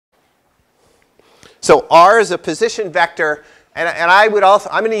So r is a position vector, and I would also,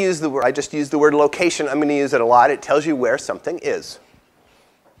 I'm going to use the word, I just used the word location. I'm going to use it a lot. It tells you where something is.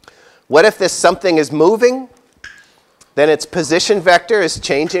 What if this something is moving? Then its position vector is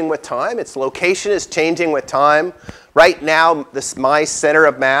changing with time. Its location is changing with time. Right now, my center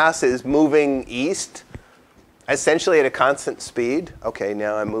of mass is moving east, essentially at a constant speed. OK,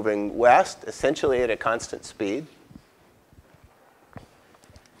 now I'm moving west, essentially at a constant speed.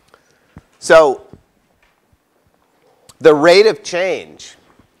 So the rate of change.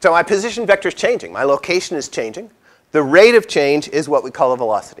 So my position vector is changing. My location is changing. The rate of change is what we call a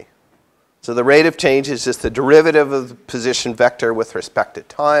velocity. So the rate of change is just the derivative of the position vector with respect to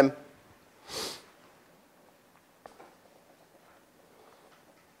time.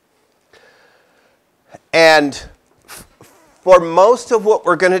 And for most of what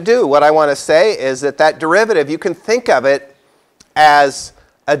we're going to do, what I want to say is that that derivative, you can think of it as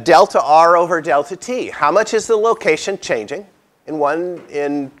a delta r over delta t. How much is the location changing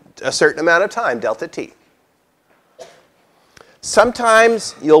in a certain amount of time, delta t?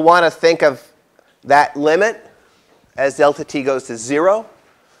 Sometimes you'll want to think of that limit as delta t goes to 0.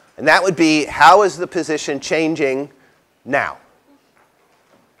 And that would be, how is the position changing now?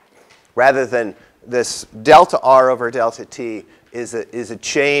 Rather than this delta r over delta t is a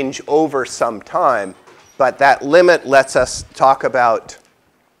change over some time. But that limit lets us talk about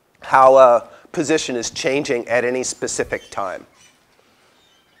how a position is changing at any specific time.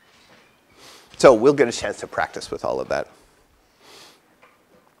 So we'll get a chance to practice with all of that.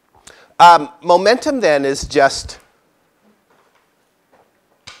 Momentum then is just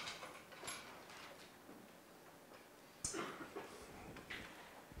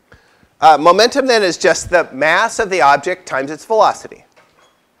the mass of the object times its velocity.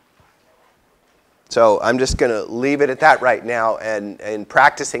 So I'm just going to leave it at that right now, and in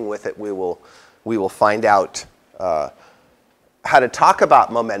practicing with it, we will find out how to talk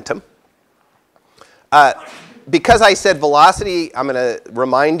about momentum. Because I said velocity, I'm going to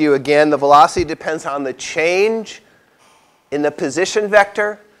remind you again, the velocity depends on the change in the position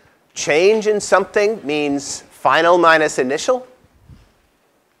vector. Change in something means final minus initial.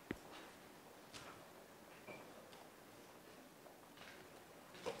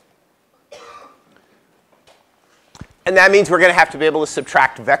 And that means we're going to have to be able to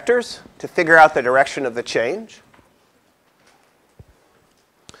subtract vectors to figure out the direction of the change.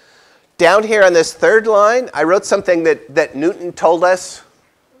 Down here on this third line, I wrote something that Newton told us,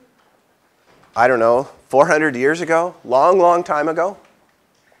 I don't know, 400 years ago, long, long time ago,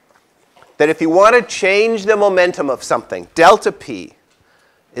 that if you want to change the momentum of something, delta p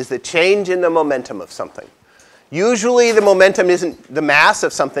is the change in the momentum of something. Usually the momentum isn't, the mass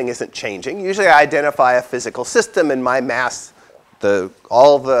of something isn't changing. Usually I identify a physical system and my mass,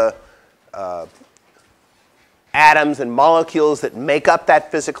 all the atoms and molecules that make up that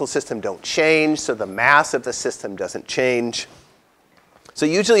physical system don't change, so the mass of the system doesn't change. So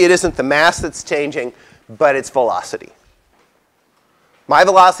usually it isn't the mass that's changing, but it's velocity. My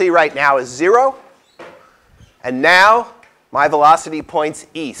velocity right now is 0, and now my velocity points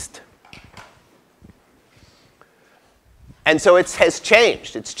east. And so it has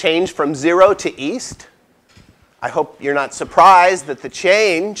changed. It's changed from 0 to east. I hope you're not surprised that the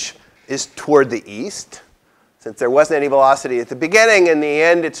change is toward the east. Since there wasn't any velocity at the beginning, in the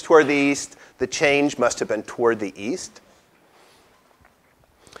end it's toward the east. The change must have been toward the east.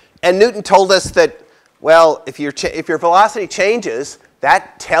 And Newton told us that, well, if your velocity changes,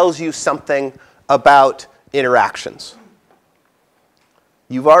 that tells you something about interactions.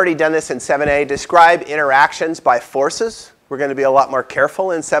 You've already done this in 7a. Describe interactions by forces. We're going to be a lot more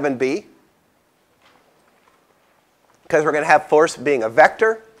careful in 7b. Because we're going to have force being a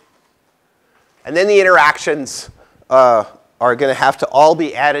vector. And then the interactions are going to have to all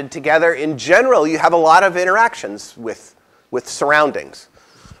be added together. In general, you have a lot of interactions with surroundings.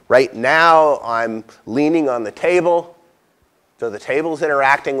 Right now, I'm leaning on the table, so the table's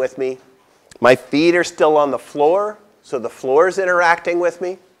interacting with me. My feet are still on the floor, so the floor is interacting with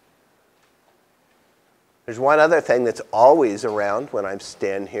me. There's one other thing that's always around when I'm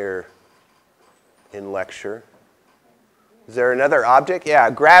standing here in lecture. Is there another object? Yeah,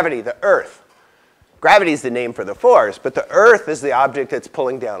 gravity, the Earth. Gravity is the name for the force, but the Earth is the object that's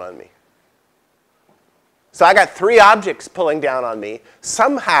pulling down on me. So I got 3 objects pulling down on me.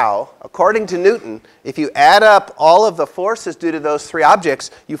 Somehow, according to Newton, if you add up all of the forces due to those 3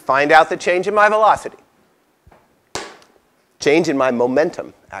 objects, you find out the change in my velocity. Change in my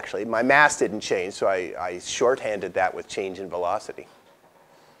momentum, actually. My mass didn't change, so I shorthanded that with change in velocity.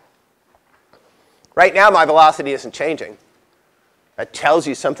 Right now, my velocity isn't changing. That tells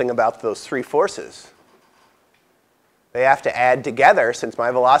you something about those three forces. They have to add together. Since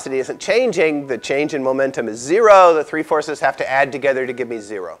my velocity isn't changing, the change in momentum is 0. The three forces have to add together to give me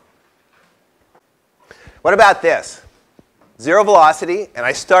 0. What about this? 0 velocity, and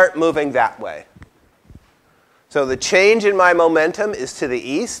I start moving that way. So the change in my momentum is to the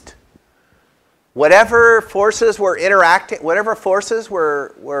east. Whatever forces were interacting, whatever forces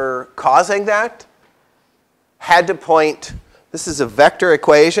were causing that, had to point. This is a vector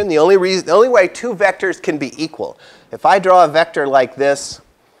equation. The only way two vectors can be equal. If I draw a vector like this,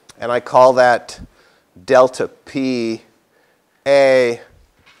 and I call that delta P A,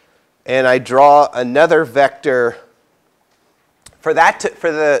 and I draw another vector for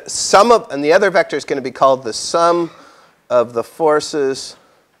the sum of, and the other vector is going to be called the sum of the forces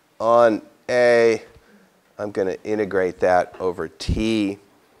on A. I'm going to integrate that over T.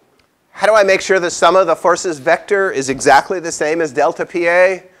 How do I make sure the sum of the forces vector is exactly the same as delta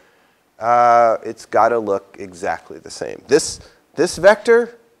PA? It's got to look exactly the same. This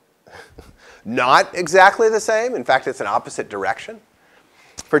vector, not exactly the same. In fact, it's an opposite direction.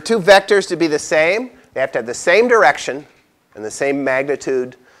 For two vectors to be the same, they have to have the same direction and the same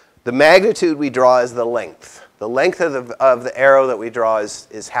magnitude. The magnitude we draw is the length. The length of the arrow that we draw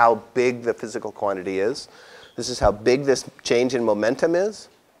is how big the physical quantity is. This is how big this change in momentum is.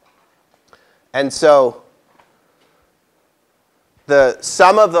 And so the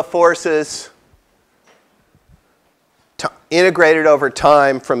sum of the forces integrated over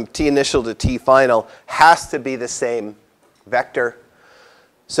time from T initial to T final has to be the same vector.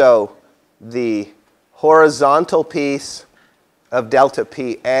 So the horizontal piece of delta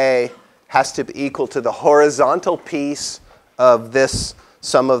PA has to be equal to the horizontal piece of this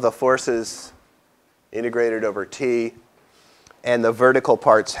sum of the forces integrated over T. And the vertical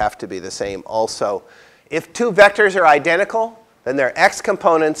parts have to be the same also. If two vectors are identical, then their x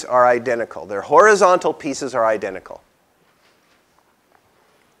components are identical. Their horizontal pieces are identical.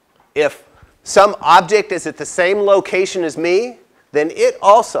 If some object is at the same location as me, then it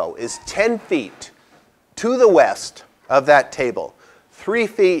also is 10 feet to the west of that table, 3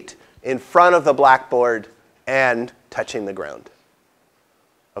 feet in front of the blackboard, and touching the ground.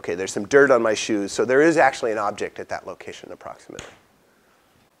 Okay, there's some dirt on my shoes, so there is actually an object at that location approximately.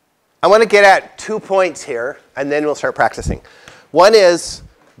 I want to get at 2 points here, and then we'll start practicing. One is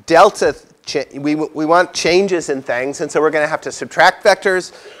delta. We want changes in things, and so we're going to have to subtract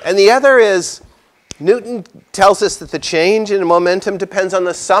vectors. And the other is Newton tells us that the change in momentum depends on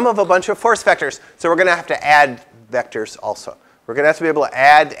the sum of a bunch of force vectors. So we're going to have to add vectors also. We're going to have to be able to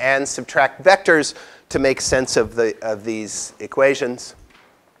add and subtract vectors to make sense of these equations.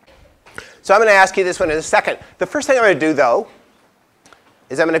 So I'm going to ask you this one in a second. The first thing I'm going to do, though,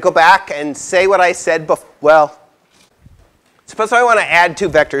 is I'm going to go back and say what I said before. Well, suppose I want to add two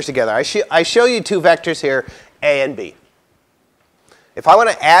vectors together. I show you two vectors here, A and B. If I want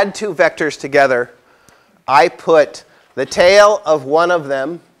to add two vectors together, I put the tail of one of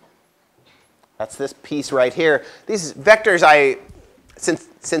them. That's this piece right here. These vectors,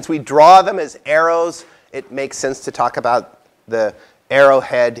 since we draw them as arrows, it makes sense to talk about the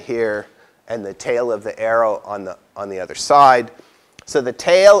arrowhead here and the tail of the arrow on the other side. So the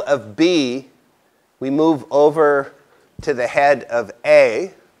tail of B, we move over to the head of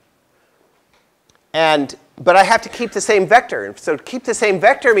A. But I have to keep the same vector. So to keep the same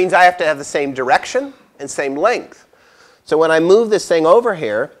vector means I have to have the same direction and same length. So when I move this thing over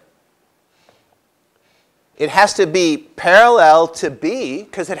here, it has to be parallel to B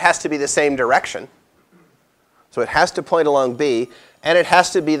because it has to be the same direction. So it has to point along B, and it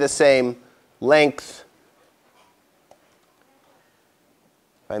has to be the same length.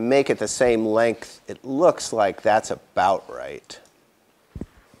 If I make it the same length, it looks like that's about right.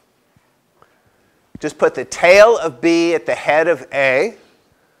 Just put the tail of B at the head of A.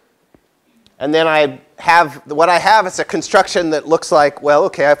 And then what I have is a construction that looks like, well,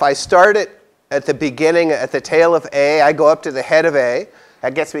 OK, if I start it at the beginning, at the tail of A, I go up to the head of A.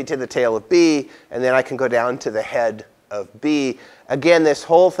 That gets me to the tail of B. And then I can go down to the head of B. Again, this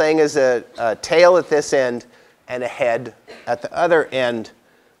whole thing is a tail at this end and a head at the other end.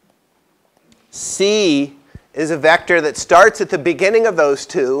 C is a vector that starts at the beginning of those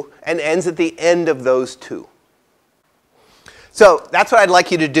two and ends at the end of those two. So that's what I'd like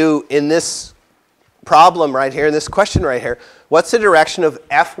you to do in this problem right here, in this question right here. What's the direction of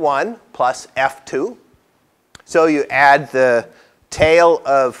F1 plus F2? So you add the tail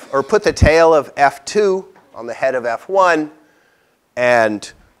of, or put the tail of F2 on the head of F1,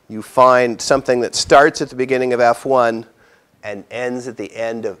 and you find something that starts at the beginning of F1 and ends at the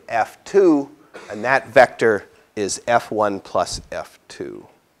end of F2, and that vector is F1 plus F2.